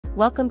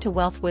Welcome to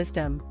Wealth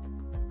Wisdom.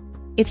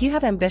 If you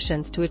have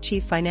ambitions to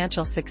achieve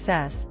financial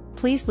success,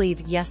 please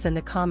leave yes in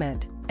the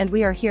comment, and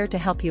we are here to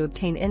help you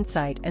obtain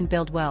insight and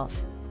build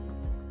wealth.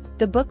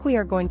 The book we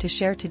are going to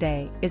share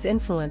today is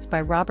influenced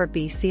by Robert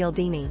B.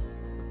 Cialdini.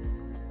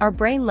 Our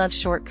brain loves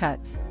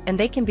shortcuts, and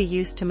they can be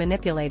used to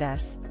manipulate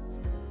us.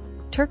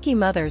 Turkey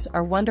mothers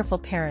are wonderful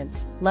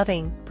parents,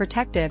 loving,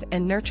 protective,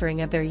 and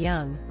nurturing of their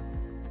young.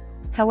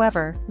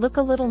 However, look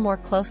a little more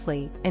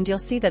closely, and you'll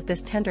see that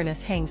this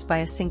tenderness hangs by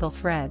a single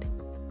thread.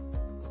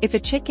 If a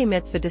chick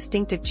emits the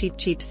distinctive cheep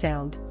cheep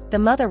sound, the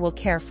mother will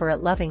care for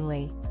it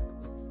lovingly.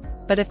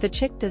 But if the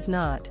chick does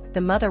not,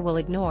 the mother will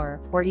ignore,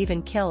 or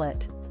even kill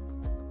it.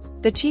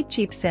 The cheep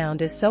cheep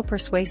sound is so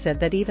persuasive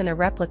that even a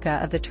replica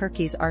of the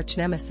turkey's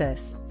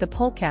arch-nemesis, the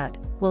polecat,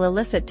 will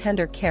elicit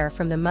tender care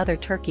from the mother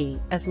turkey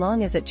as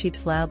long as it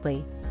cheeps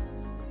loudly.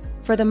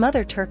 For the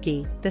mother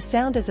turkey, the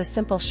sound is a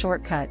simple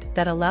shortcut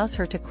that allows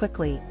her to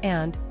quickly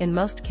and, in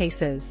most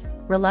cases,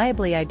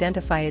 reliably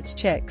identify its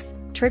chicks,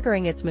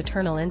 triggering its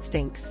maternal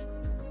instincts.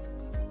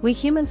 We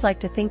humans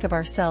like to think of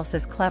ourselves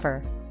as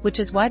clever, which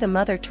is why the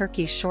mother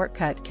turkey's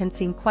shortcut can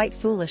seem quite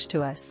foolish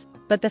to us,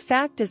 but the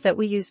fact is that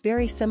we use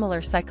very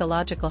similar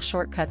psychological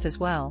shortcuts as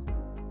well.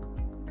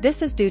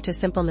 This is due to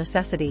simple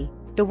necessity.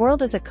 The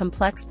world is a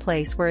complex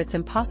place where it's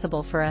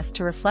impossible for us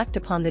to reflect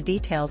upon the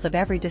details of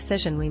every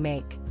decision we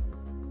make.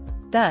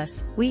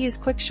 Thus, we use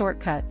quick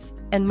shortcuts,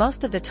 and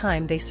most of the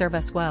time they serve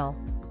us well.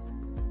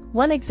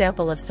 One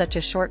example of such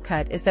a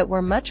shortcut is that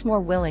we're much more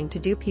willing to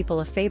do people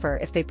a favor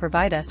if they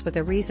provide us with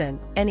a reason,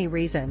 any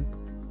reason.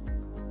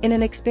 In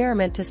an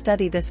experiment to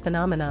study this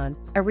phenomenon,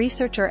 a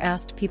researcher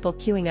asked people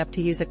queuing up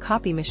to use a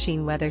copy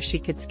machine whether she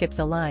could skip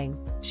the line.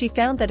 She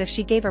found that if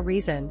she gave a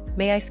reason,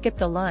 "May I skip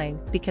the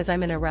line, because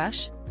I'm in a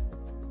rush?"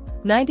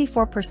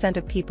 94%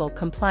 of people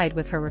complied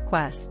with her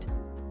request.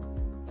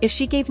 If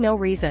she gave no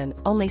reason,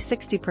 only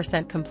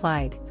 60%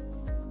 complied.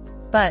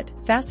 But,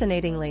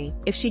 fascinatingly,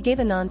 if she gave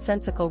a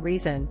nonsensical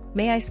reason,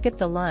 "May I skip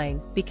the line,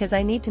 because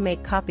I need to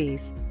make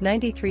copies,"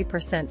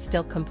 93%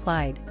 still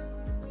complied.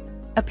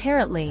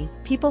 Apparently,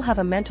 people have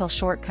a mental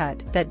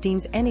shortcut that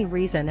deems any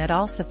reason at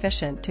all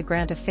sufficient to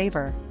grant a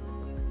favor.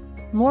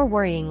 More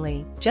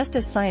worryingly, just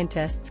as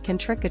scientists can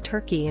trick a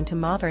turkey into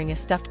mothering a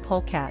stuffed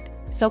polecat,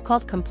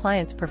 so-called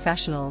compliance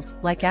professionals,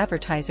 like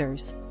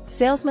advertisers,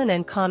 salesmen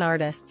and con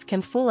artists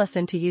can fool us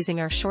into using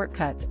our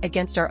shortcuts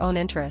against our own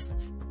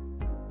interests.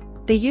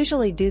 They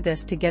usually do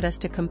this to get us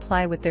to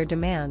comply with their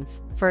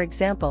demands, for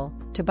example,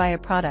 to buy a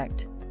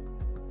product.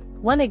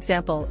 One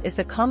example is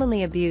the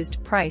commonly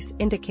abused "price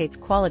indicates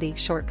quality"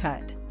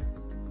 shortcut.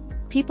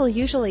 People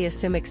usually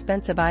assume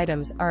expensive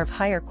items are of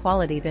higher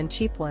quality than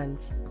cheap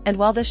ones, and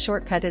while this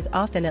shortcut is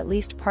often at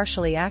least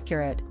partially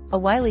accurate, a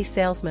wily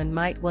salesman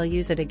might well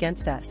use it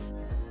against us.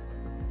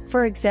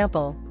 For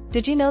example,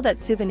 did you know that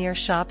souvenir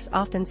shops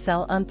often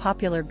sell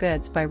unpopular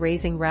goods by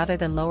raising rather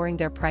than lowering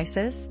their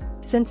prices?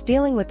 Since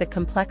dealing with the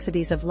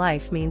complexities of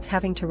life means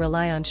having to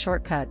rely on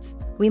shortcuts,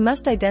 we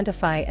must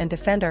identify and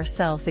defend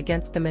ourselves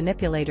against the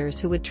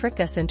manipulators who would trick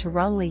us into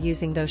wrongly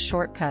using those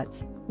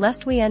shortcuts,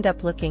 lest we end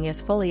up looking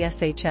as fully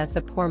sh as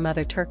the poor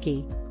mother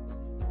turkey.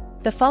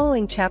 The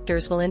following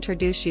chapters will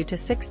introduce you to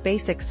 6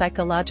 basic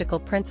psychological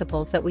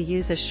principles that we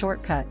use as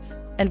shortcuts,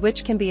 and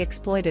which can be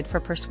exploited for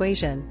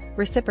persuasion,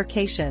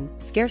 reciprocation,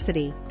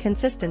 scarcity,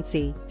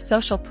 consistency,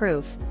 social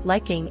proof,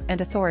 liking,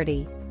 and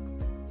authority.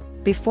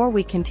 Before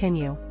we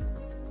continue,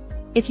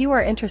 if you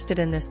are interested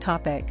in this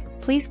topic,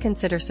 please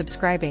consider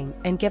subscribing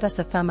and give us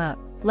a thumb up.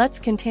 Let's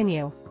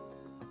continue.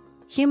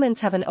 Humans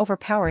have an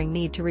overpowering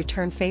need to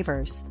return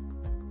favors.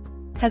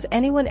 Has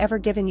anyone ever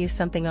given you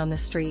something on the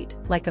street,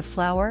 like a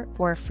flower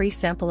or a free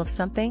sample of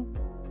something?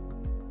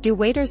 Do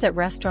waiters at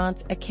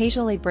restaurants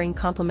occasionally bring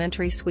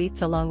complimentary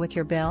sweets along with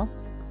your bill?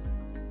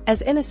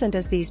 As innocent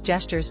as these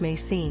gestures may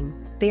seem,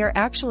 they are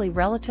actually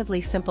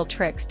relatively simple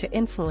tricks to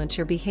influence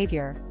your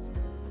behavior.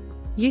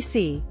 You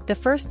see, the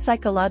first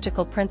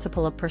psychological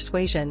principle of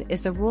persuasion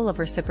is the rule of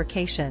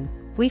reciprocation.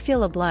 We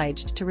feel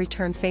obliged to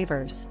return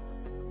favors.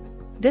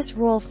 This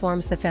rule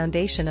forms the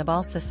foundation of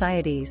all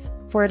societies,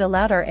 for it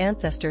allowed our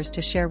ancestors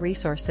to share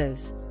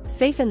resources,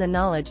 safe in the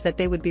knowledge that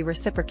they would be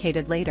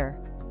reciprocated later.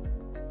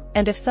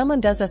 And if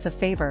someone does us a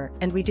favor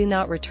and we do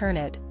not return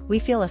it, we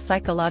feel a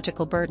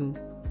psychological burden.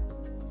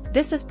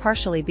 This is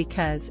partially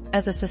because,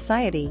 as a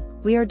society,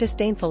 we are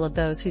disdainful of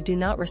those who do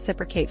not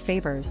reciprocate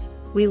favors.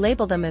 We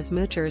label them as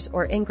moochers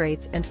or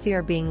ingrates and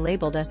fear being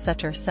labeled as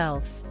such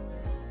ourselves.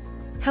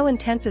 How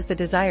intense is the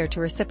desire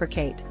to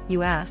reciprocate,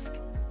 you ask?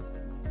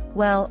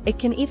 Well, it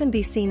can even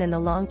be seen in the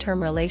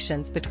long-term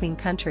relations between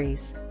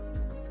countries.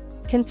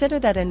 Consider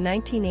that in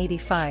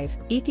 1985,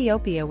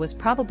 Ethiopia was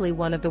probably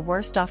one of the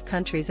worst-off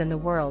countries in the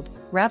world,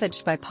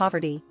 ravaged by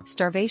poverty,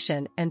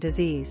 starvation, and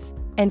disease.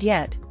 And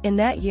yet, in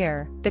that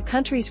year, the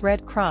country's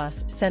Red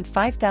Cross sent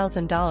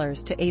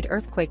 $5,000 to aid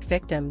earthquake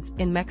victims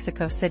in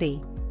Mexico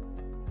City.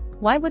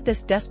 Why would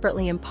this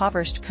desperately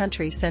impoverished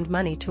country send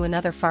money to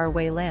another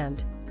faraway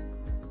land?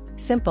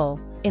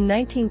 Simple. In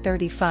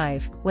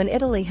 1935, when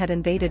Italy had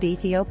invaded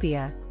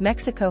Ethiopia,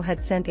 Mexico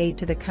had sent aid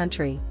to the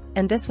country,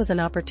 and this was an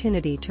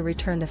opportunity to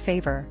return the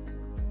favor.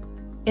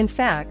 In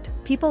fact,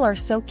 people are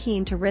so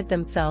keen to rid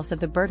themselves of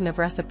the burden of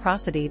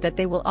reciprocity that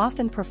they will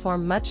often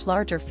perform much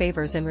larger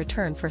favors in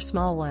return for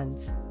small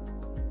ones.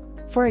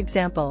 For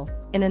example,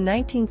 in a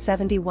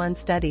 1971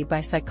 study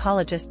by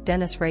psychologist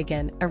Dennis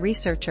Reagan, a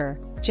researcher,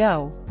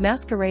 Joe,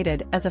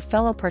 masqueraded as a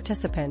fellow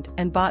participant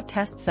and bought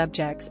test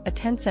subjects a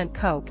 10-cent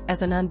Coke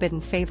as an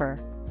unbidden favor.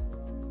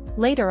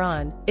 Later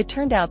on, it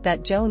turned out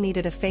that Joe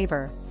needed a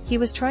favor. He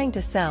was trying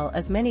to sell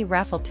as many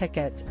raffle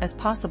tickets as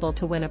possible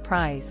to win a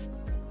prize.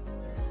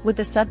 Would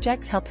the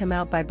subjects help him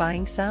out by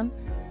buying some?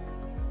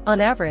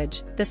 On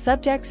average, the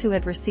subjects who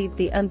had received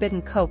the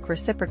unbidden Coke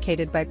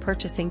reciprocated by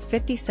purchasing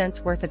 50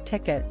 cents worth of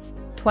tickets,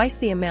 twice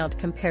the amount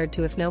compared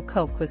to if no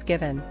Coke was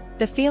given.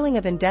 The feeling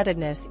of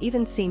indebtedness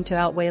even seemed to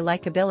outweigh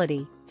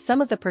likability.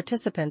 Some of the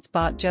participants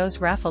bought Joe's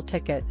raffle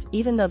tickets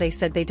even though they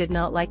said they did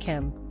not like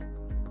him.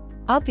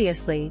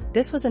 Obviously,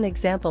 this was an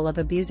example of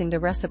abusing the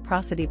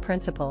reciprocity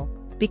principle.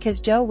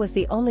 Because Joe was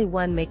the only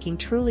one making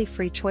truly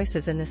free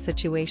choices in this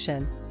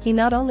situation, he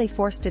not only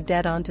forced a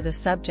debt onto the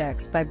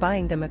subjects by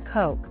buying them a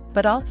Coke,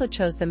 but also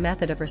chose the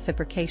method of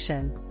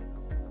reciprocation.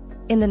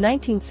 In the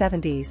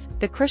 1970s,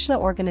 the Krishna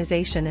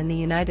organization in the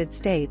United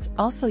States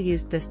also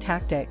used this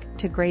tactic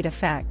to great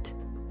effect.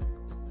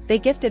 They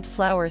gifted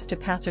flowers to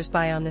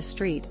passers-by on the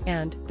street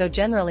and, though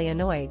generally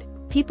annoyed,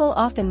 people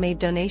often made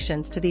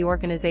donations to the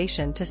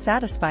organization to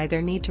satisfy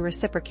their need to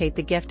reciprocate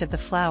the gift of the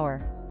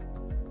flower.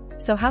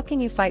 So how can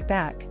you fight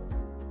back?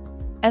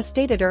 As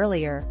stated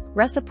earlier,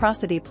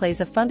 reciprocity plays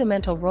a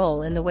fundamental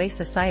role in the way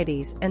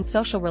societies and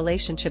social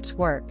relationships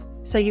work,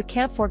 so you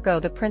can't forego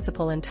the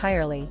principle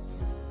entirely.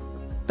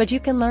 But you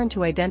can learn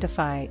to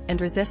identify and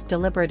resist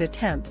deliberate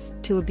attempts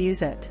to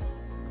abuse it.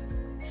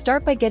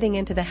 Start by getting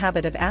into the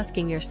habit of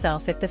asking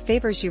yourself if the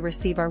favors you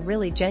receive are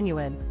really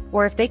genuine,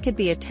 or if they could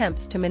be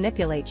attempts to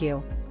manipulate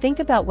you. Think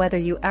about whether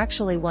you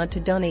actually want to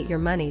donate your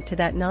money to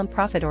that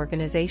nonprofit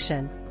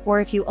organization,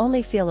 or if you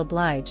only feel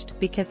obliged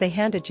because they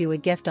handed you a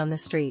gift on the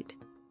street.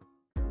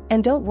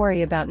 And don't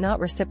worry about not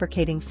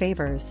reciprocating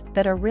favors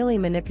that are really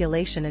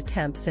manipulation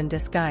attempts in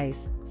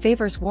disguise.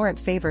 Favors warrant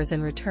favors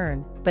in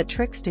return, but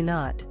tricks do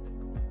not.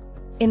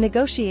 In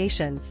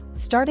negotiations,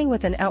 starting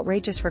with an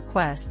outrageous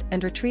request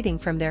and retreating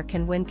from there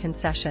can win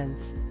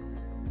concessions.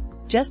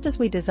 Just as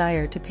we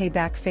desire to pay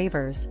back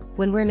favors,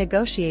 when we're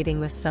negotiating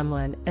with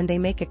someone and they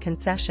make a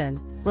concession,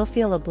 we'll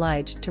feel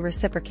obliged to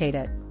reciprocate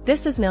it.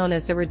 This is known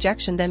as the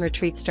rejection then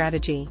retreat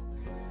strategy.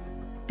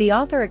 The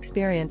author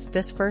experienced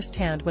this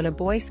firsthand when a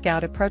Boy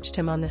Scout approached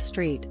him on the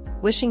street,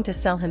 wishing to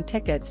sell him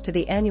tickets to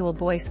the annual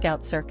Boy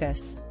Scout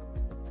circus.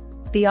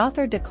 The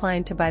author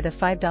declined to buy the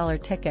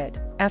 $5 ticket,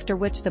 after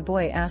which the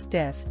boy asked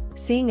if,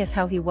 seeing as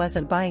how he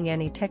wasn't buying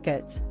any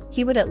tickets,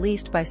 he would at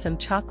least buy some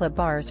chocolate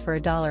bars for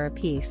 $1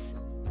 apiece.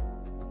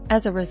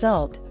 As a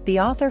result,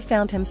 the author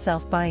found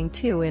himself buying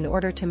two in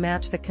order to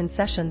match the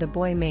concession the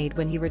boy made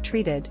when he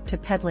retreated to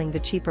peddling the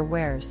cheaper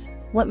wares.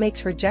 What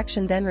makes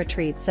rejection then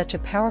retreat such a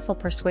powerful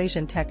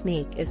persuasion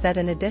technique is that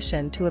in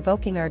addition to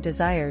evoking our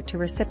desire to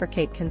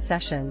reciprocate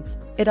concessions,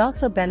 it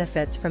also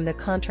benefits from the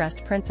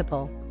contrast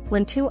principle.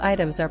 When two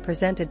items are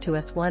presented to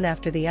us one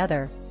after the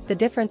other, the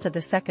difference of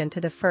the second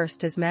to the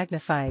first is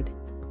magnified.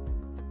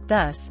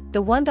 Thus,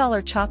 the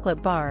 $1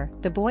 chocolate bar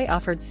the boy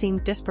offered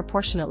seemed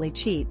disproportionately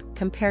cheap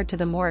compared to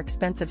the more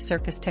expensive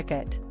circus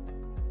ticket.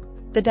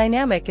 The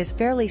dynamic is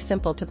fairly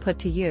simple to put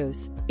to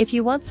use. If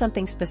you want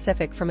something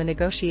specific from a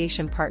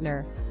negotiation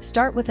partner,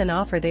 start with an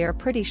offer they are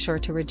pretty sure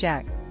to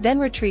reject, then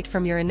retreat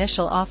from your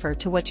initial offer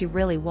to what you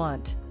really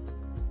want.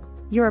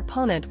 Your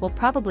opponent will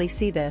probably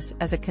see this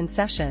as a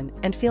concession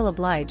and feel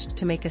obliged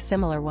to make a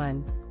similar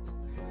one.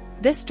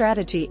 This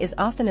strategy is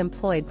often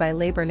employed by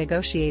labor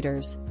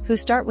negotiators, who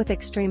start with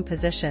extreme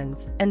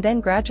positions and then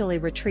gradually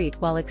retreat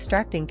while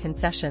extracting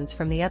concessions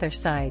from the other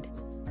side.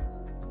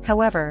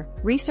 However,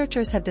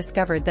 researchers have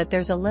discovered that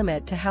there's a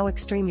limit to how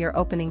extreme your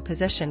opening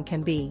position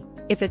can be.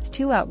 If it's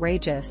too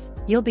outrageous,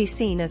 you'll be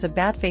seen as a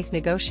bad faith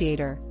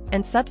negotiator,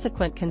 and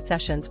subsequent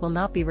concessions will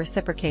not be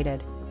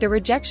reciprocated. The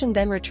rejection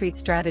then retreat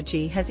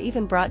strategy has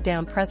even brought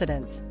down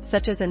presidents,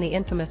 such as in the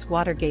infamous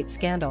Watergate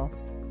scandal.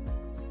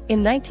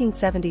 In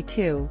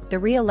 1972, the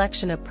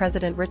re-election of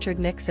President Richard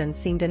Nixon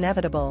seemed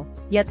inevitable,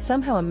 yet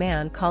somehow a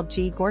man called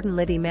G. Gordon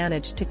Liddy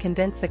managed to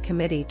convince the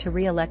committee to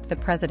re-elect the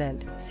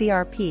president,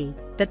 CRP,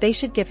 that they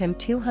should give him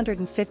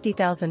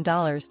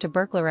 $250,000 to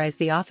burglarize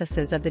the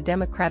offices of the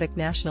Democratic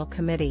National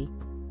Committee.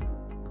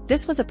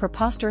 This was a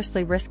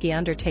preposterously risky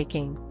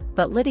undertaking,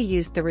 but Liddy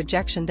used the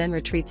rejection then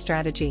retreat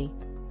strategy.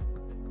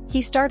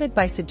 He started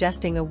by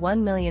suggesting a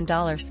 $1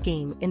 million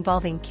scheme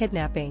involving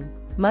kidnapping,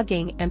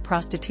 mugging and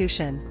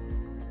prostitution.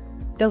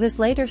 Though his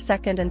later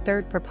second and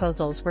third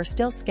proposals were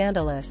still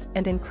scandalous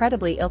and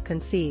incredibly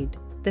ill-conceived,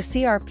 the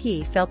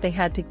CRP felt they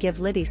had to give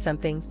Liddy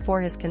something for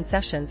his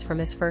concessions from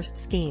his first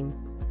scheme.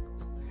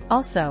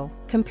 Also,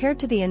 compared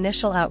to the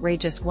initial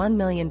outrageous $1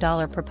 million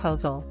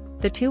proposal,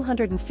 the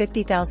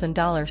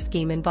 $250,000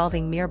 scheme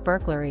involving mere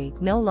burglary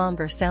no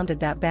longer sounded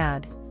that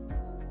bad.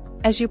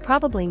 As you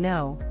probably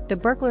know, the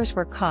burglars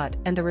were caught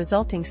and the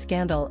resulting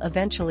scandal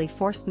eventually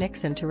forced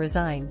Nixon to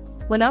resign.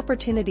 When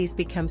opportunities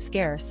become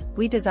scarce,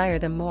 we desire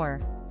them more.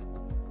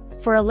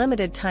 For a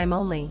limited time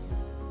only.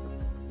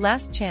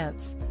 Last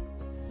chance.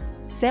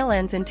 Sale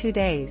ends in 2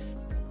 days.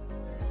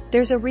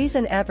 There's a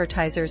reason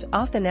advertisers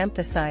often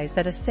emphasize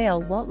that a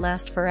sale won't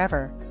last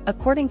forever.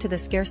 According to the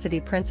scarcity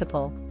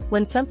principle,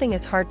 when something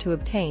is hard to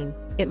obtain,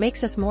 it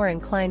makes us more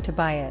inclined to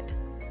buy it.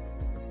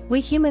 We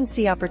humans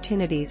see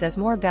opportunities as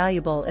more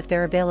valuable if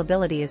their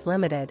availability is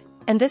limited,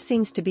 and this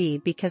seems to be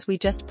because we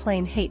just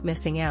plain hate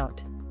missing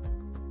out.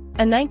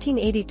 A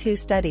 1982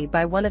 study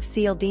by one of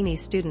Cialdini's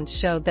students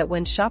showed that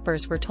when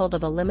shoppers were told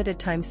of a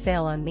limited-time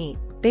sale on meat,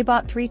 they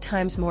bought 3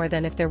 times more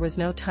than if there was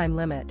no time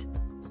limit.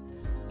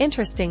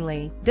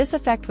 Interestingly, this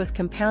effect was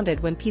compounded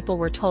when people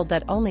were told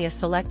that only a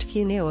select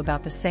few knew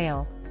about the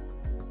sale.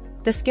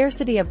 The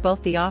scarcity of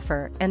both the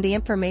offer and the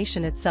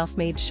information itself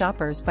made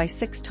shoppers buy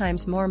 6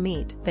 times more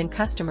meat than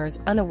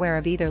customers unaware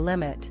of either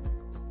limit.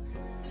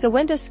 So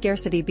when does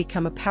scarcity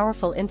become a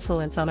powerful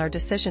influence on our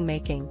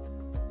decision-making?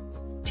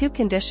 2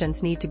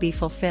 conditions need to be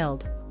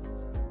fulfilled.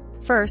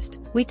 First,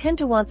 we tend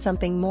to want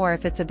something more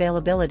if its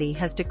availability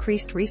has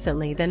decreased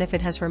recently than if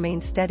it has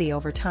remained steady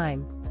over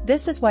time.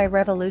 This is why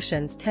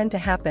revolutions tend to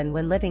happen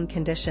when living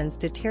conditions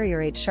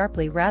deteriorate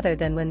sharply rather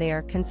than when they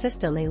are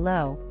consistently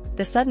low.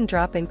 The sudden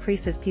drop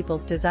increases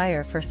people's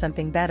desire for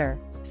something better,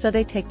 so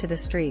they take to the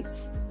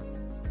streets.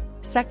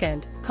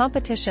 Second,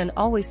 competition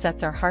always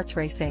sets our hearts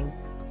racing.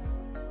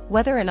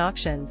 Whether in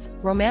auctions,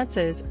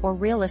 romances, or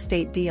real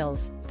estate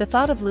deals, the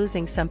thought of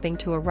losing something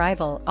to a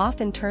rival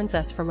often turns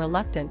us from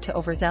reluctant to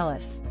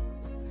overzealous.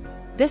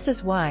 This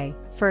is why,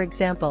 for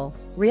example,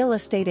 real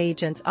estate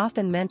agents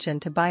often mention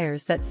to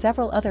buyers that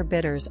several other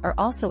bidders are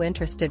also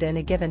interested in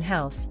a given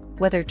house,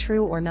 whether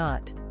true or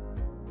not.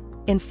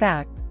 In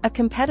fact, a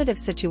competitive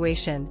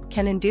situation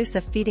can induce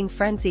a feeding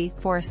frenzy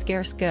for a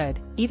scarce good,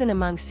 even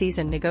among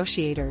seasoned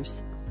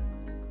negotiators.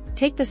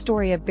 Take the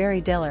story of Barry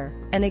Diller,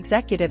 an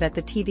executive at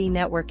the TV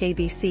network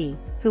ABC,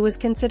 who was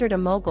considered a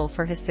mogul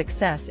for his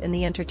success in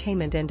the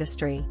entertainment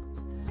industry.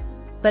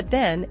 But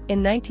then,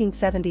 in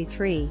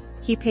 1973,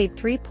 he paid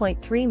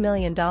 $3.3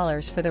 million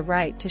for the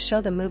right to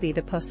show the movie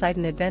The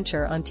Poseidon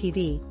Adventure on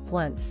TV,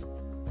 once.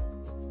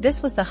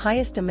 This was the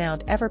highest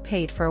amount ever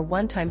paid for a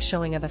one-time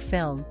showing of a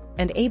film,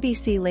 and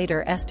ABC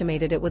later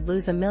estimated it would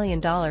lose $1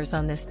 million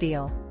on this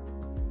deal.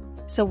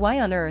 So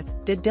why on earth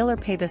did Diller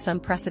pay this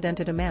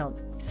unprecedented amount?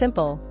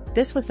 Simple,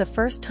 this was the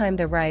first time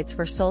the rights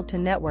were sold to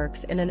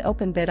networks in an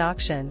open bid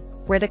auction,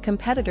 where the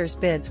competitors'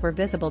 bids were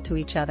visible to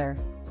each other.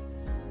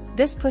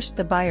 This pushed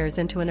the buyers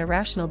into an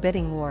irrational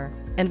bidding war,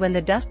 and when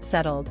the dust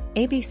settled,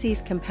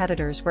 ABC's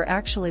competitors were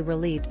actually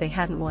relieved they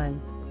hadn't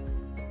won.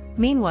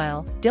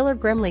 Meanwhile, Diller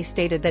grimly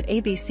stated that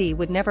ABC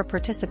would never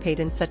participate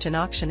in such an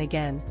auction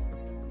again.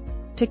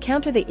 To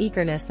counter the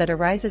eagerness that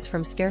arises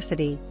from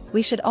scarcity,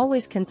 we should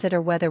always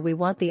consider whether we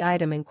want the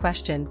item in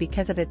question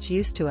because of its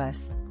use to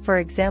us, for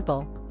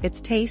example,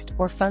 its taste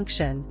or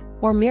function,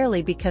 or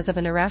merely because of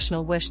an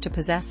irrational wish to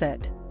possess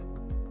it.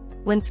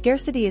 When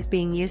scarcity is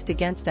being used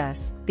against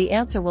us, the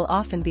answer will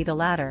often be the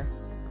latter.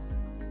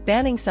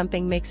 Banning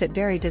something makes it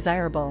very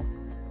desirable.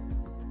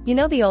 You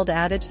know the old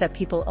adage that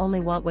people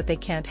only want what they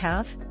can't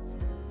have?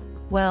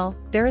 Well,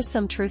 there is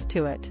some truth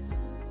to it.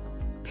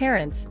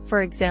 Parents,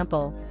 for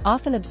example,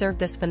 often observe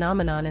this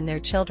phenomenon in their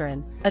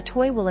children. A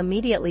toy will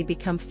immediately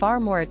become far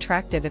more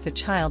attractive if a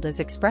child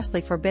is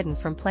expressly forbidden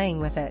from playing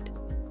with it.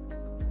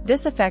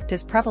 This effect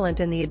is prevalent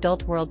in the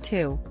adult world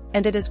too,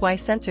 and it is why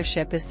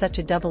censorship is such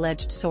a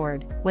double-edged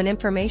sword. When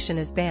information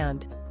is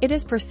banned, it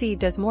is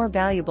perceived as more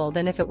valuable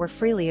than if it were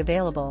freely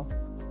available.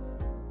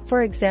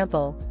 For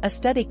example, a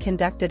study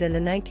conducted in the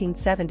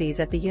 1970s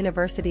at the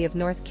University of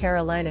North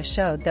Carolina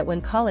showed that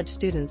when college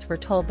students were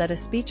told that a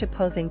speech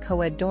opposing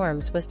co-ed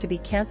dorms was to be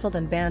canceled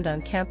and banned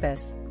on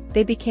campus,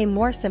 they became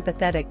more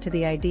sympathetic to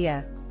the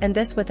idea, and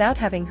this without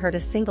having heard a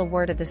single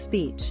word of the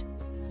speech.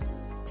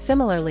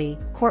 Similarly,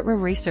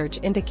 courtroom research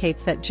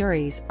indicates that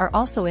juries are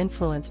also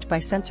influenced by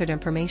censored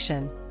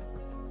information.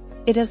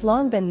 It has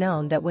long been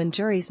known that when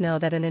juries know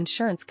that an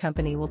insurance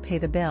company will pay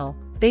the bill,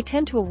 they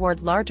tend to award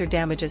larger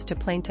damages to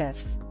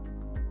plaintiffs.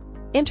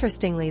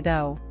 Interestingly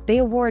though, they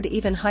award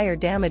even higher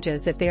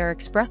damages if they are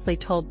expressly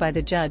told by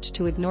the judge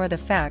to ignore the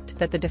fact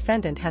that the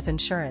defendant has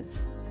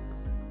insurance.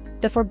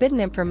 The forbidden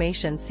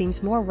information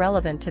seems more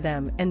relevant to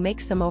them and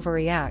makes them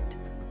overreact,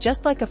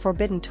 just like a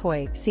forbidden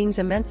toy seems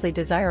immensely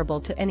desirable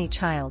to any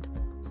child.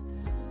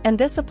 And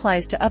this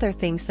applies to other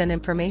things than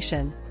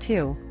information,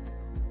 too.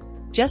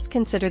 Just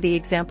consider the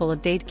example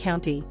of Dade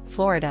County,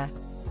 Florida.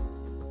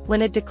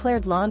 When it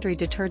declared laundry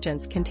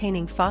detergents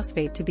containing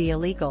phosphate to be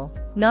illegal,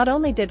 not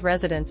only did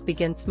residents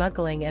begin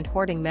smuggling and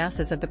hoarding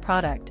masses of the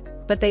product,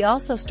 but they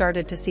also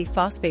started to see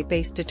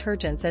phosphate-based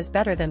detergents as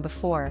better than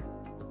before.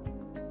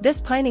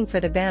 This pining for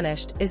the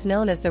banished is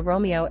known as the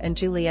Romeo and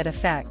Juliet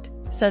effect,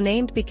 so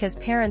named because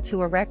parents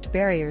who erect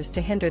barriers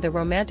to hinder the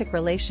romantic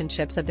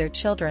relationships of their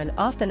children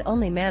often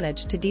only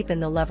manage to deepen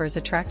the lovers'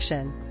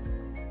 attraction.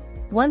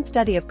 One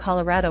study of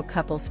Colorado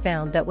couples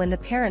found that when the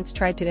parents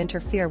tried to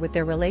interfere with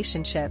their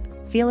relationship,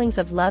 feelings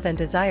of love and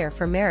desire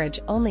for marriage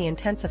only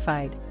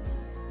intensified.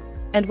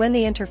 And when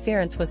the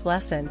interference was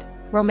lessened,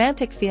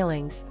 romantic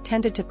feelings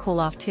tended to cool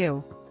off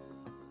too.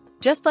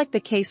 Just like the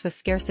case with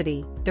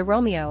scarcity, the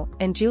Romeo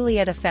and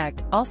Juliet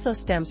effect also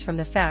stems from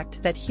the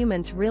fact that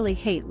humans really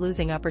hate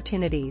losing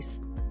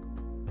opportunities.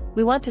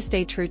 We want to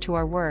stay true to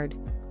our word.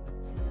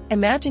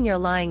 Imagine you're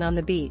lying on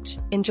the beach,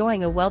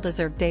 enjoying a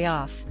well-deserved day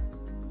off.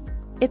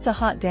 It's a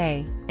hot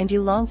day, and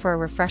you long for a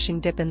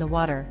refreshing dip in the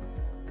water.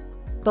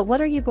 But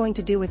what are you going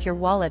to do with your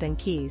wallet and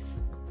keys?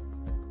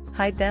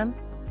 Hide them?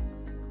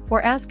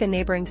 Or ask a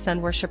neighboring sun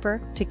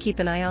worshipper to keep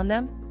an eye on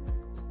them?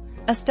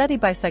 A study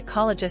by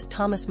psychologist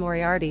Thomas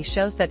Moriarty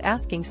shows that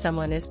asking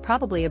someone is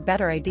probably a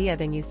better idea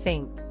than you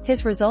think.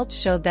 His results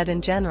showed that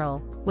in general,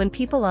 when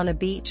people on a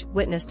beach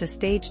witnessed a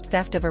staged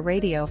theft of a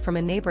radio from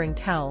a neighboring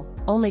towel,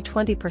 only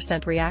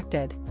 20%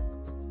 reacted.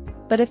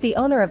 But if the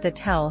owner of the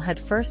towel had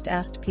first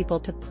asked people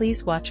to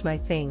please watch my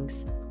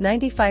things,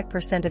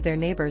 95% of their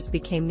neighbors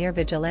became near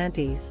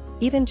vigilantes,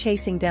 even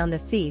chasing down the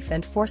thief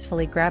and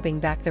forcefully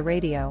grabbing back the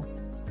radio.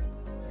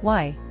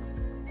 Why?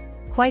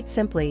 Quite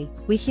simply,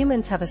 we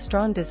humans have a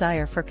strong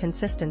desire for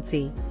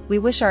consistency. We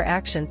wish our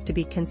actions to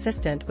be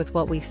consistent with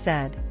what we've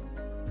said.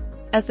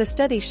 As the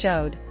study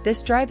showed,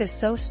 this drive is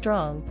so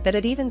strong that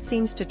it even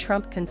seems to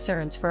trump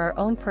concerns for our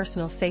own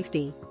personal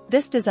safety.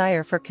 This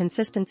desire for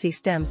consistency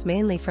stems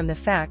mainly from the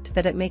fact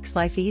that it makes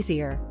life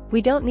easier. We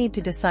don't need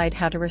to decide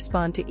how to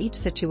respond to each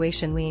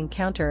situation we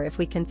encounter if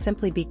we can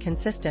simply be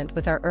consistent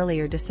with our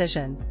earlier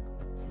decision.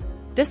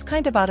 This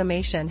kind of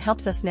automation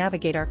helps us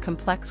navigate our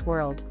complex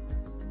world.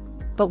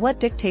 But what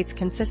dictates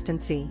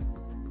consistency?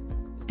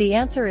 The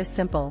answer is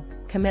simple: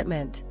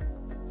 commitment.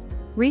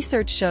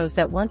 Research shows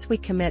that once we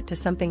commit to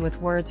something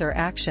with words or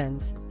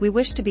actions, we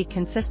wish to be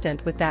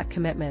consistent with that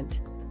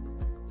commitment.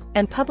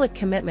 And public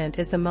commitment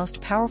is the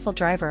most powerful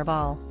driver of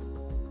all.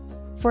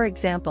 For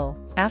example,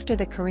 after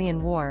the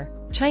Korean War,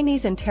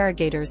 Chinese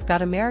interrogators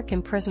got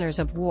American prisoners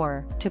of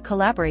war to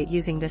collaborate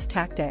using this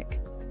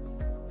tactic.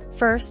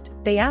 First,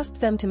 they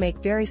asked them to make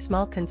very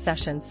small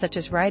concessions such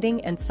as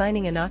writing and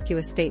signing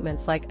innocuous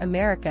statements like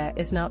 "America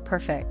is not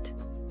perfect."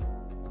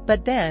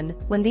 But then,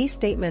 when these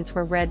statements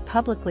were read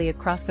publicly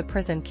across the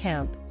prison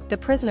camp, the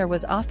prisoner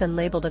was often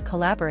labeled a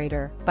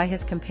collaborator by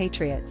his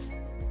compatriots.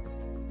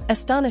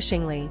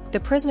 Astonishingly, the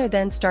prisoner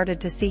then started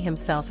to see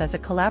himself as a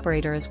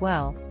collaborator as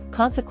well,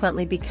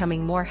 consequently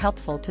becoming more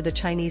helpful to the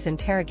Chinese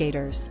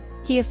interrogators.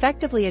 He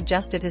effectively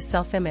adjusted his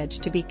self-image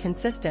to be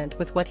consistent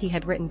with what he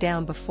had written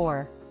down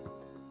before.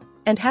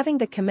 And having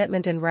the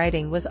commitment in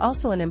writing was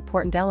also an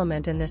important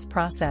element in this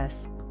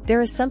process. There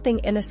is something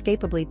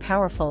inescapably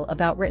powerful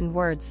about written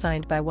words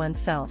signed by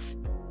oneself.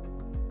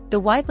 The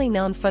widely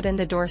known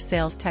foot-in-the-door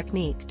sales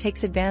technique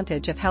takes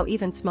advantage of how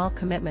even small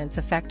commitments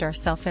affect our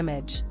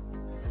self-image.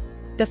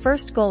 The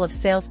first goal of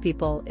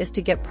salespeople is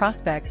to get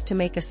prospects to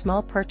make a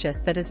small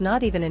purchase that is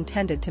not even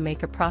intended to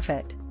make a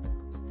profit.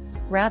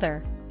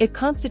 Rather, it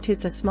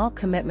constitutes a small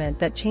commitment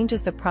that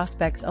changes the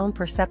prospect's own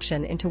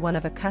perception into one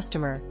of a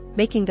customer,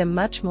 making them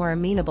much more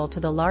amenable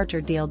to the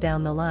larger deal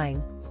down the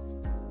line.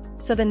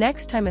 So the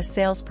next time a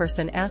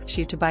salesperson asks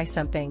you to buy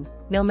something,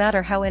 no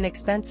matter how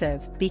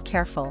inexpensive, be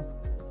careful.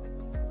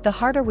 The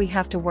harder we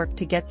have to work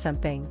to get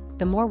something,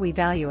 the more we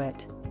value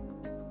it.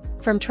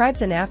 From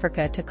tribes in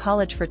Africa to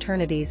college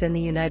fraternities in the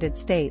United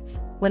States,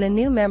 when a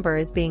new member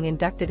is being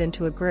inducted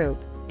into a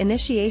group,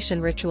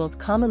 initiation rituals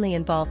commonly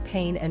involve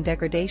pain and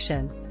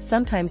degradation,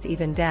 sometimes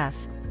even death,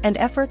 and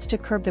efforts to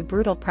curb the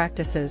brutal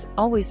practices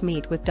always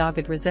meet with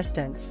dogged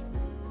resistance.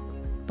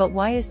 But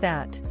why is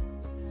that?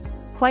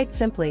 Quite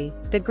simply,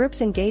 the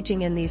groups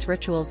engaging in these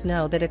rituals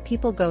know that if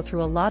people go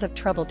through a lot of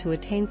trouble to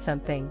attain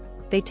something,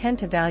 they tend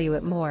to value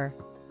it more.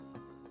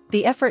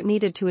 The effort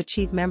needed to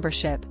achieve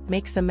membership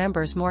makes the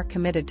members more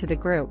committed to the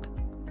group.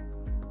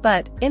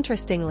 But,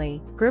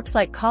 interestingly, groups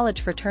like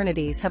college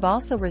fraternities have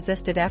also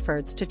resisted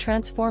efforts to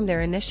transform their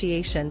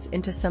initiations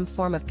into some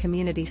form of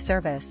community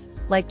service,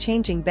 like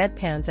changing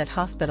bedpans at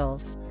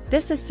hospitals.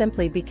 This is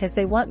simply because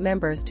they want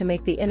members to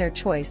make the inner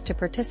choice to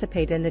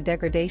participate in the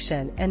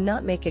degradation and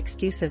not make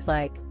excuses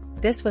like,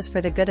 "This was for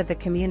the good of the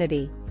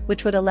community,"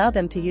 which would allow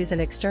them to use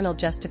an external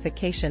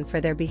justification for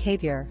their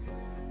behavior.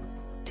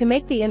 To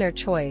make the inner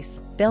choice,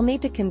 they'll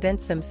need to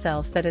convince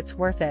themselves that it's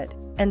worth it,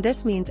 and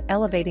this means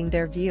elevating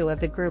their view of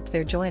the group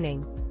they're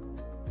joining.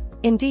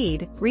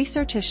 Indeed,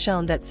 research has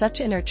shown that such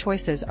inner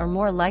choices are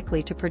more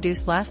likely to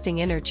produce lasting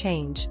inner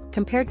change,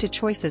 compared to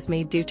choices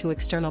made due to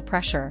external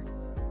pressure.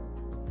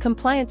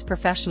 Compliance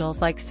professionals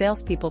like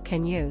salespeople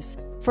can use,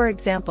 for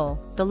example,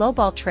 the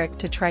lowball trick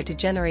to try to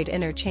generate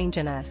inner change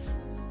in us.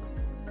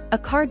 A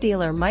car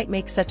dealer might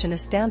make such an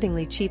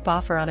astoundingly cheap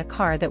offer on a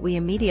car that we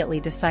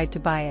immediately decide to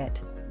buy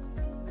it.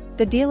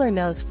 The dealer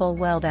knows full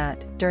well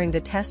that, during the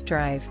test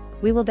drive,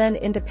 we will then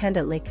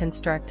independently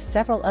construct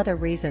several other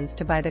reasons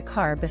to buy the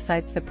car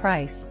besides the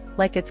price,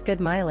 like its good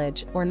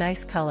mileage or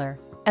nice color.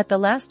 At the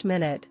last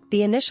minute,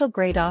 the initial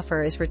great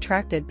offer is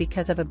retracted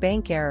because of a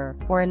bank error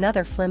or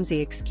another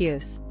flimsy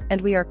excuse,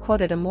 and we are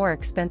quoted a more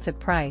expensive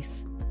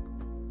price.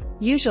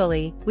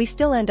 Usually, we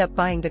still end up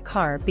buying the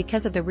car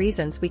because of the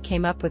reasons we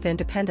came up with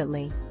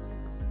independently.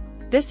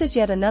 This is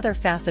yet another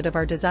facet of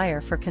our desire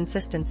for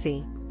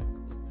consistency.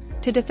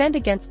 To defend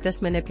against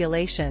this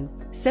manipulation,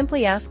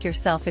 simply ask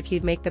yourself if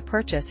you'd make the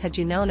purchase had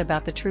you known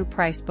about the true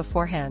price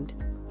beforehand.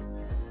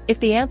 If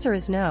the answer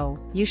is no,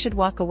 you should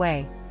walk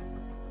away.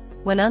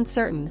 When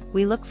uncertain,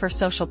 we look for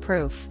social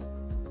proof.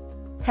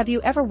 Have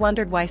you ever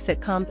wondered why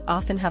sitcoms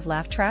often have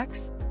laugh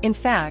tracks? In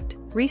fact,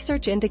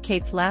 research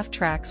indicates laugh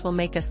tracks will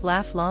make us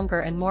laugh longer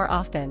and more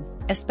often,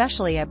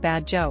 especially at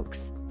bad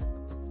jokes.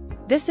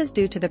 This is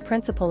due to the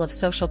principle of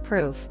social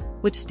proof,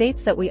 which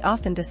states that we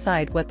often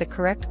decide what the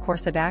correct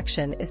course of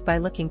action is by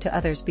looking to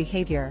others'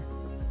 behavior.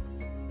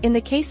 In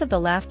the case of the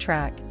laugh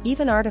track,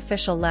 even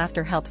artificial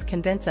laughter helps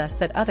convince us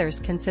that others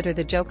consider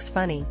the jokes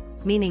funny,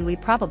 meaning we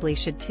probably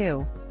should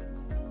too.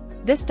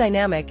 This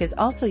dynamic is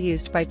also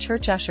used by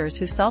church ushers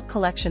who salt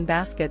collection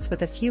baskets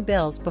with a few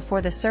bills before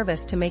the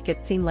service to make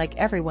it seem like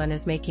everyone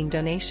is making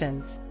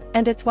donations.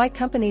 And it's why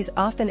companies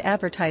often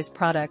advertise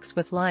products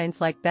with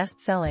lines like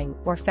best-selling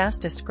or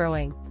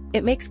fastest-growing.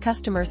 It makes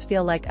customers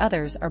feel like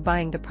others are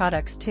buying the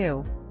products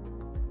too.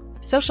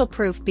 Social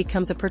proof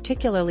becomes a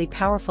particularly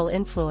powerful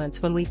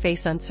influence when we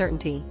face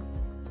uncertainty.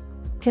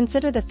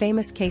 Consider the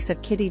famous case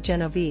of Kitty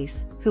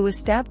Genovese, who was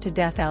stabbed to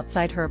death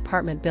outside her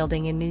apartment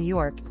building in New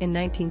York in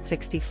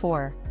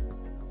 1964.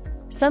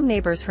 Some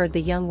neighbors heard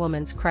the young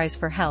woman's cries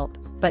for help,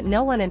 but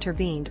no one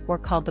intervened or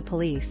called the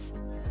police.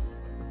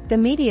 The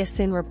media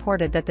soon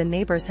reported that the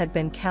neighbors had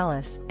been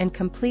callous and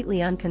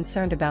completely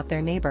unconcerned about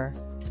their neighbor,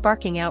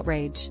 sparking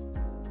outrage.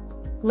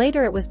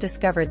 Later it was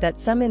discovered that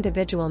some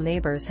individual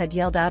neighbors had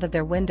yelled out of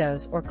their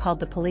windows or called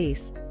the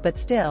police, but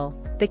still,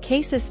 the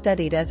case is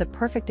studied as a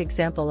perfect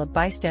example of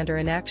bystander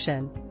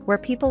inaction, where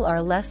people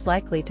are less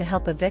likely to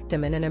help a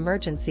victim in an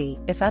emergency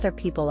if other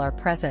people are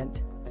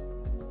present.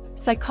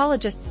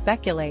 Psychologists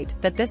speculate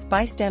that this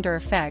bystander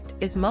effect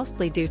is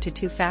mostly due to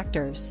two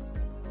factors.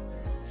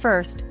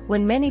 First,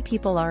 when many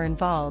people are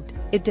involved,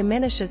 it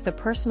diminishes the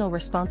personal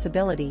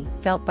responsibility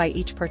felt by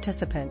each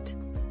participant.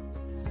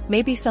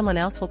 Maybe someone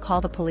else will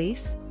call the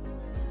police?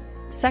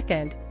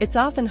 Second, it's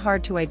often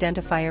hard to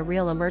identify a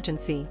real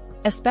emergency,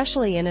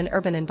 especially in an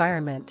urban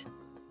environment.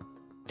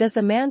 Does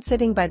the man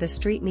sitting by the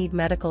street need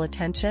medical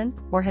attention,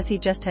 or has he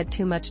just had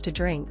too much to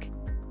drink?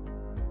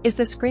 Is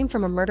the scream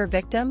from a murder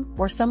victim,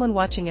 or someone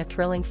watching a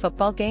thrilling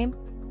football game?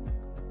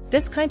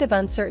 This kind of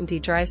uncertainty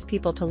drives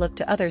people to look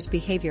to others'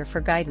 behavior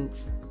for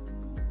guidance.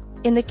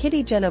 In the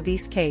Kitty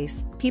Genovese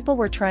case, people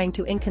were trying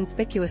to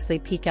inconspicuously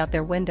peek out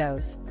their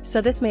windows, so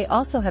this may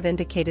also have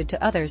indicated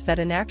to others that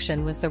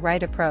inaction was the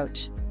right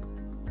approach.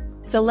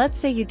 So let's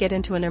say you get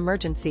into an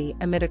emergency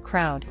amid a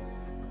crowd.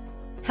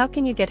 How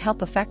can you get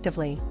help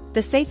effectively?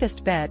 The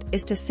safest bet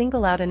is to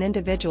single out an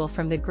individual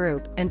from the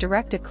group and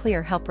direct a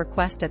clear help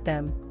request at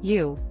them.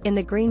 You, in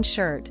the green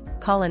shirt,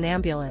 call an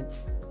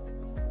ambulance.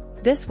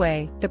 This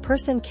way, the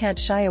person can't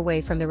shy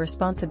away from the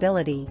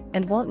responsibility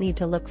and won't need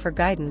to look for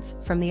guidance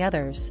from the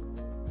others.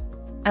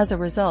 As a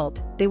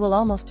result, they will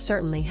almost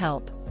certainly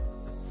help.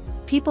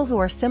 People who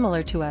are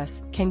similar to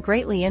us can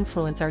greatly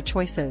influence our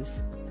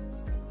choices.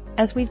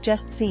 As we've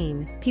just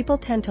seen, people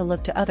tend to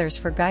look to others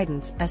for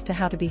guidance as to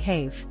how to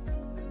behave.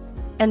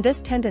 And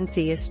this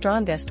tendency is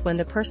strongest when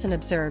the person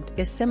observed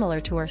is similar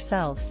to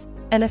ourselves,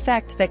 an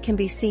effect that can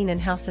be seen in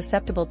how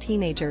susceptible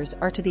teenagers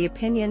are to the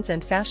opinions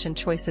and fashion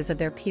choices of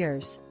their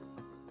peers.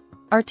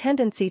 Our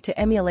tendency to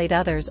emulate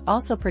others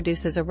also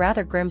produces a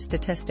rather grim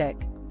statistic.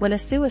 When a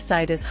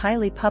suicide is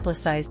highly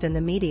publicized in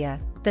the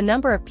media, the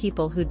number of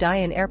people who die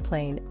in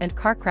airplane and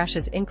car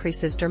crashes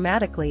increases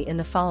dramatically in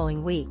the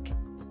following week.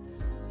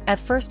 At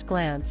first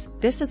glance,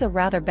 this is a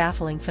rather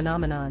baffling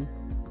phenomenon.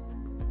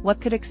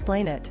 What could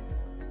explain it?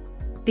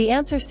 The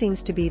answer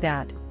seems to be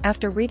that,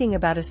 after reading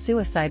about a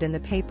suicide in the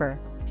paper,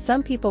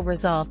 some people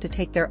resolve to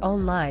take their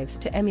own lives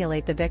to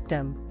emulate the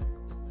victim.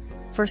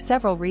 For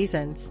several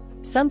reasons,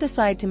 some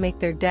decide to make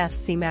their deaths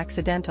seem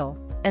accidental,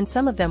 and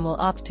some of them will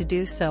opt to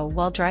do so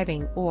while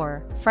driving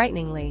or,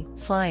 frighteningly,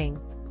 flying.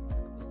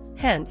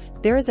 Hence,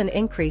 there is an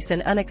increase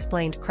in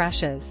unexplained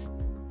crashes.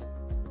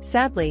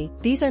 Sadly,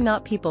 these are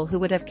not people who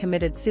would have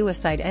committed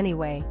suicide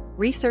anyway.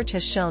 Research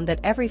has shown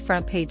that every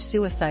front-page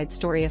suicide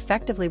story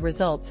effectively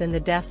results in the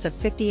deaths of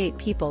 58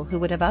 people who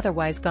would have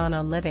otherwise gone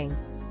on living.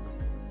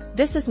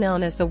 This is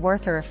known as the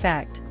Werther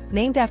effect,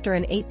 named after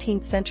an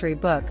 18th-century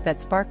book that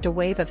sparked a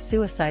wave of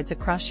suicides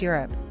across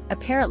Europe,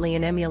 apparently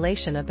in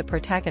emulation of the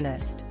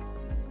protagonist.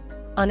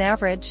 On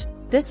average,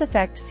 this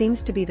effect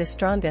seems to be the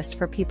strongest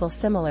for people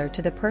similar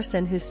to the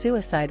person whose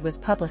suicide was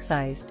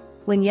publicized.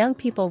 When young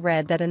people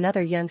read that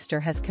another youngster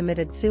has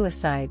committed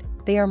suicide,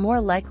 they are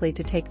more likely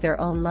to take their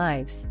own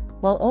lives,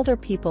 while older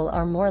people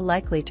are more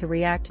likely to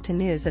react to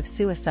news of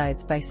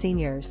suicides by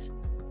seniors.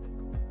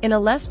 In a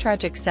less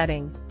tragic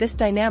setting, this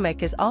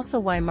dynamic is also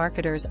why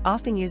marketers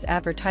often use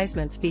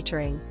advertisements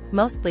featuring,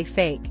 mostly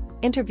fake,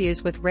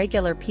 interviews with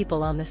regular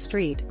people on the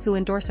street who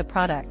endorse a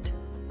product.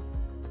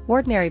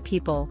 Ordinary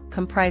people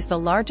comprise the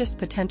largest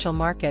potential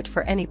market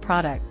for any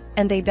product,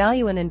 and they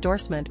value an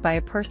endorsement by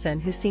a person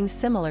who seems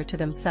similar to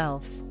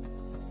themselves.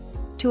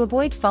 To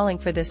avoid falling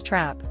for this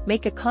trap,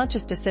 make a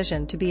conscious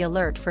decision to be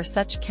alert for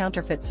such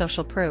counterfeit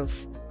social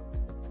proof.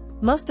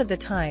 Most of the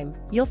time,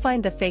 you'll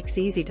find the fakes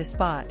easy to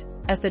spot,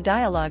 as the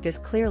dialogue is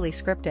clearly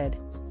scripted.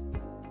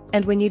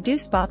 And when you do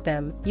spot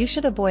them, you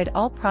should avoid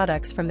all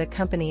products from the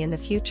company in the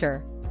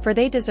future, for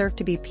they deserve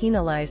to be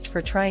penalized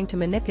for trying to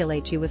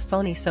manipulate you with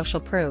phony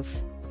social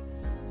proof.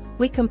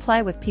 We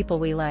comply with people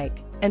we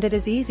like, and it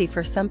is easy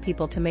for some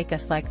people to make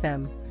us like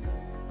them.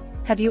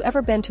 Have you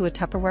ever been to a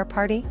Tupperware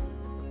party?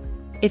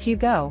 If you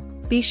go,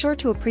 be sure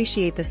to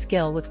appreciate the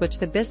skill with which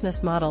the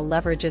business model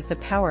leverages the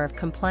power of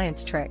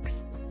compliance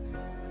tricks.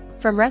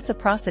 From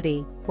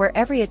reciprocity, where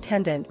every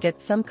attendant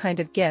gets some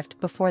kind of gift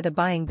before the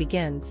buying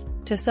begins,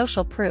 to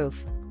social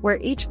proof, where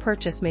each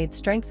purchase made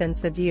strengthens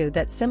the view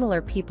that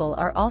similar people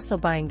are also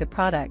buying the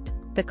product,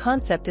 the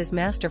concept is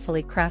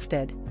masterfully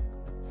crafted.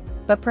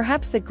 But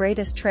perhaps the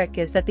greatest trick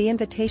is that the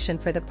invitation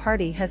for the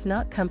party has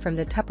not come from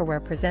the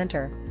Tupperware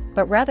presenter,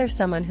 but rather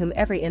someone whom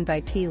every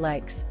invitee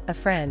likes, a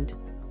friend.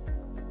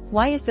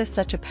 Why is this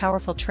such a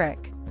powerful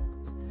trick?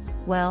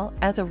 Well,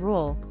 as a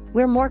rule,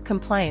 we're more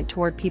compliant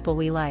toward people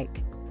we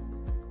like.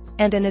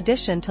 And in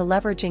addition to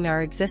leveraging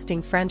our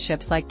existing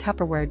friendships like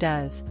Tupperware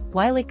does,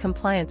 wily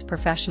compliance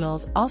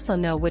professionals also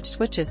know which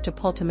switches to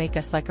pull to make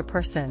us like a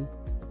person.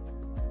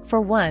 For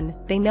one,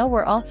 they know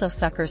we're also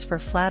suckers for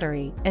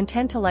flattery and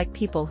tend to like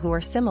people who are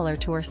similar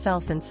to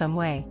ourselves in some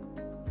way.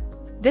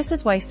 This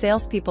is why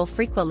salespeople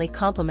frequently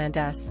compliment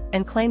us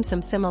and claim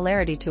some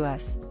similarity to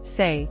us,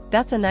 say,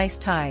 "That's a nice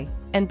tie,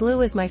 and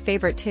blue is my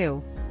favorite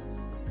too."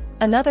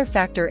 Another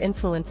factor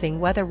influencing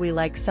whether we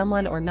like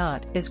someone or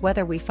not is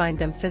whether we find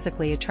them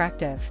physically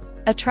attractive.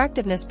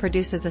 Attractiveness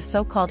produces a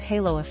so-called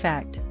halo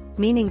effect,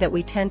 meaning that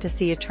we tend to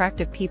see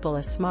attractive people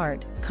as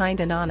smart,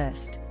 kind and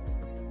honest.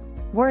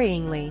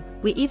 Worryingly,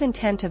 we even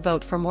tend to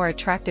vote for more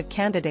attractive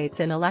candidates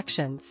in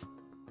elections.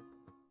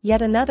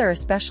 Yet another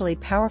especially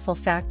powerful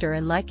factor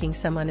in liking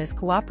someone is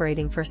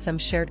cooperating for some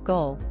shared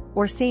goal,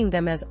 or seeing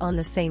them as on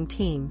the same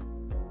team.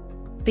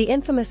 The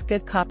infamous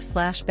good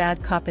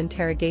cop/bad cop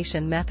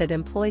interrogation method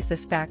employs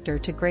this factor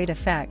to great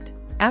effect.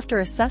 After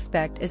a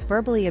suspect is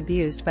verbally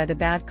abused by the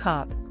bad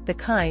cop, the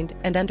kind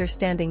and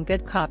understanding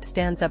good cop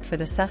stands up for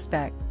the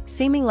suspect,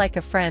 seeming like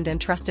a friend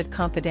and trusted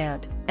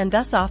confidant, and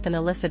thus often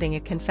eliciting a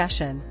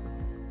confession.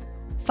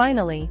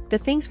 Finally, the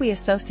things we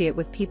associate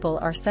with people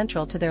are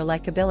central to their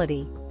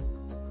likability.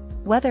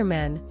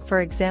 Weathermen,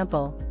 for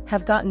example,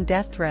 have gotten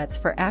death threats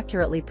for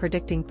accurately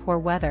predicting poor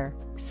weather,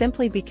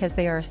 simply because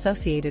they are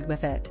associated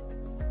with it.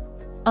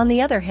 On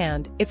the other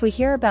hand, if we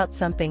hear about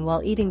something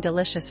while eating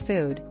delicious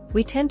food,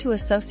 we tend to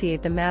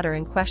associate the matter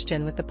in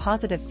question with the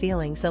positive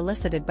feelings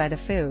elicited by the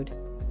food.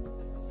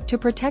 To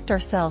protect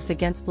ourselves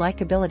against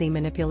likability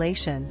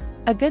manipulation,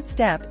 a good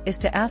step is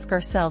to ask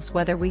ourselves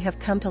whether we have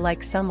come to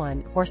like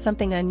someone or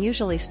something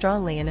unusually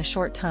strongly in a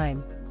short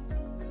time.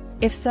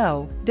 If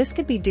so, this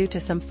could be due to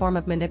some form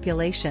of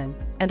manipulation,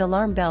 and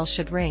alarm bells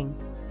should ring.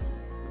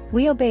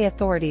 We obey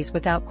authorities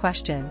without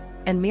question,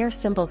 and mere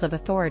symbols of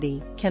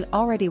authority can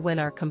already win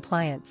our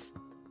compliance.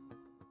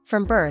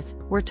 From birth,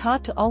 we're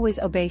taught to always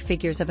obey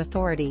figures of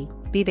authority,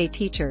 be they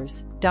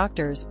teachers,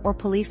 doctors, or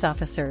police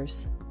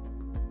officers.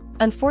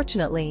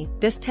 Unfortunately,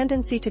 this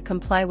tendency to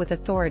comply with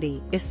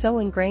authority is so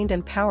ingrained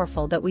and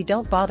powerful that we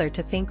don't bother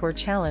to think or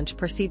challenge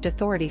perceived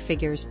authority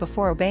figures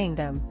before obeying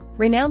them.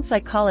 Renowned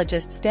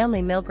psychologist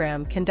Stanley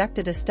Milgram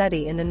conducted a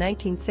study in the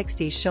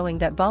 1960s showing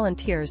that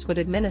volunteers would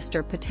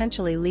administer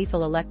potentially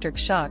lethal electric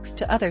shocks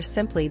to others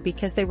simply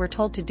because they were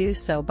told to do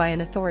so by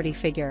an authority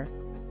figure.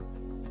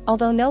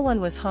 Although no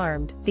one was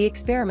harmed, the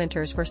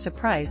experimenters were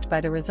surprised by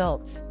the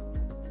results.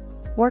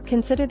 Or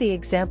consider the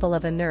example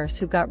of a nurse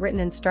who got written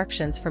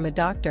instructions from a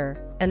doctor,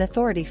 an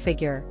authority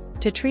figure,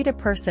 to treat a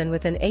person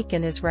with an ache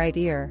in his right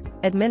ear,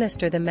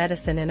 administer the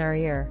medicine in our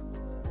ear.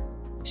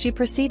 She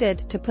proceeded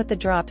to put the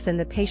drops in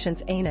the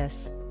patient's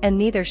anus, and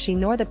neither she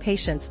nor the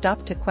patient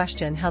stopped to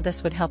question how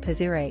this would help his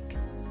earache.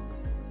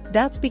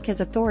 That's because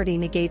authority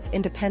negates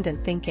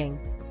independent thinking.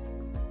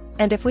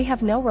 And if we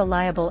have no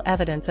reliable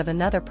evidence of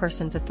another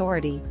person's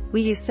authority,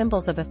 we use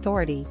symbols of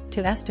authority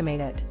to estimate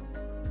it.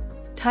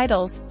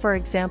 Titles, for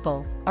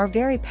example, are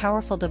very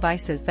powerful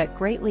devices that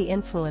greatly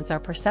influence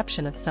our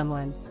perception of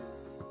someone.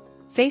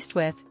 Faced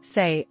with,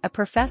 say, a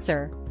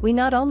professor, we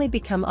not only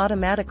become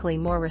automatically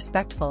more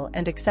respectful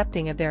and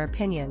accepting of their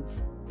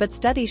opinions, but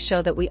studies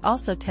show that we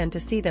also tend to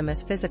see them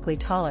as physically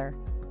taller.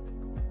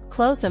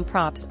 Clothes and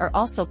props are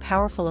also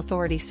powerful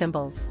authority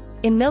symbols.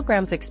 In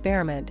Milgram's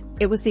experiment,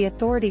 it was the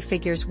authority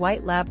figure's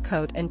white lab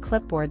coat and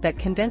clipboard that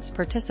convinced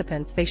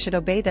participants they should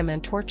obey them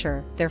and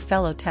torture their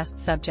fellow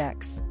test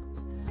subjects.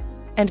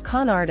 And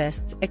con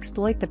artists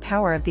exploit the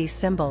power of these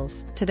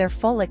symbols to their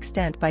full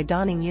extent by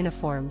donning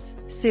uniforms,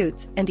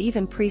 suits, and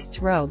even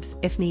priests' robes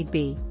if need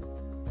be.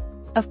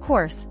 Of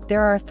course,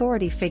 there are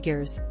authority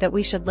figures that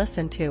we should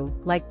listen to,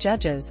 like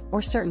judges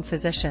or certain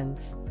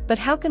physicians. But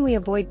how can we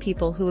avoid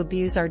people who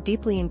abuse our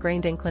deeply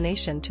ingrained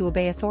inclination to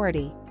obey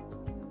authority?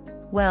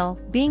 Well,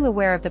 being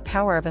aware of the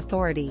power of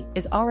authority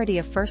is already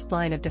a first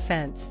line of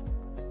defense.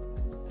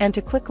 And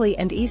to quickly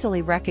and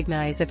easily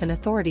recognize if an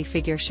authority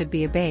figure should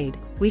be obeyed,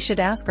 we should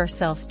ask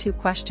ourselves two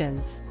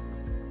questions.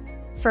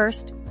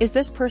 First, is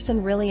this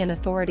person really an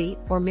authority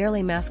or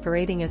merely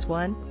masquerading as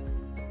one?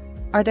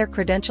 Are their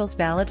credentials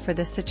valid for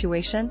this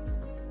situation?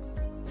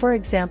 For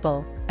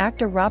example,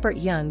 actor Robert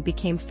Young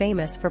became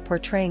famous for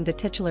portraying the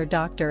titular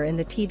doctor in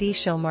the TV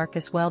show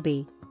Marcus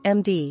Welby,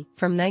 MD,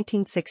 from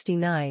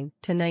 1969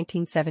 to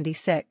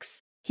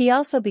 1976. He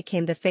also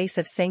became the face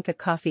of Sanka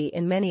coffee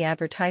in many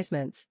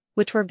advertisements,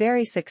 which were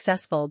very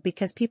successful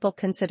because people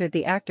considered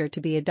the actor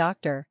to be a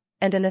doctor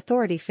and an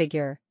authority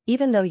figure,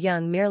 even though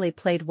Young merely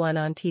played one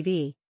on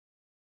TV.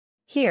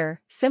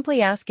 Here,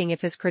 simply asking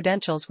if his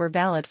credentials were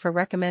valid for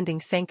recommending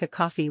Sanka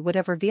coffee would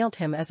have revealed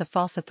him as a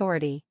false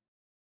authority.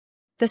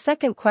 The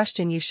second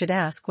question you should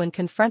ask when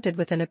confronted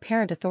with an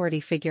apparent authority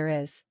figure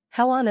is,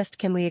 how honest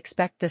can we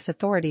expect this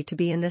authority to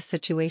be in this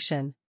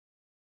situation?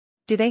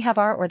 Do they have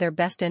our or their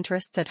best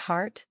interests at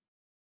heart?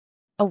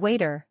 A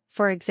waiter,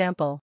 for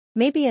example,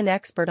 may be an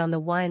expert on the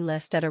wine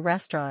list at a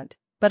restaurant,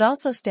 but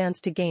also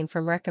stands to gain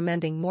from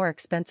recommending more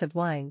expensive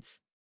wines.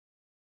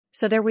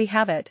 So there we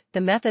have it,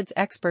 the methods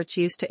experts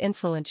use to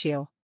influence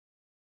you.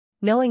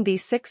 Knowing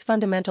these 6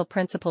 fundamental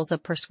principles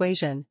of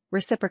persuasion,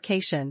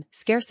 reciprocation,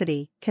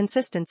 scarcity,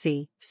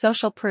 consistency,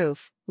 social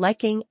proof,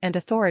 liking, and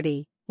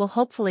authority, will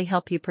hopefully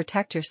help you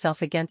protect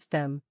yourself against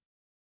them.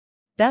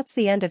 That's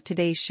the end of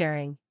today's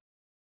sharing.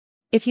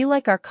 If you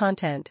like our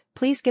content,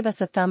 please give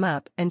us a thumb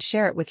up and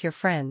share it with your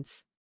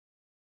friends.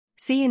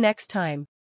 See you next time.